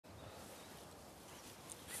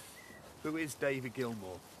Who is David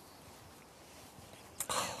Gilmour?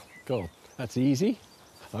 God, that's easy.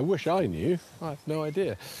 I wish I knew. I have no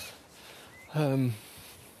idea.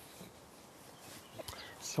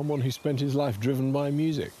 Someone who spent his life driven by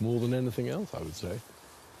music more than anything else, I would say.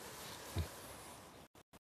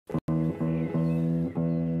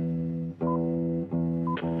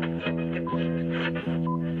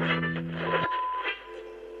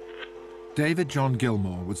 David John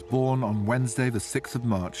Gilmour was born on Wednesday the 6th of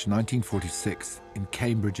March 1946 in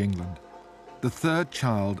Cambridge, England, the third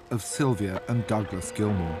child of Sylvia and Douglas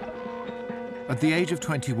Gilmour. At the age of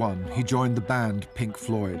 21, he joined the band Pink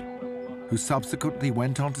Floyd, who subsequently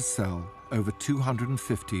went on to sell over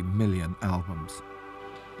 250 million albums.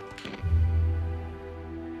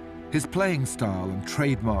 His playing style and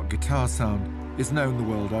trademark guitar sound is known the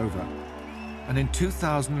world over, and in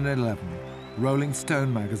 2011, Rolling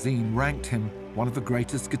Stone magazine ranked him one of the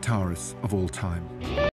greatest guitarists of all time.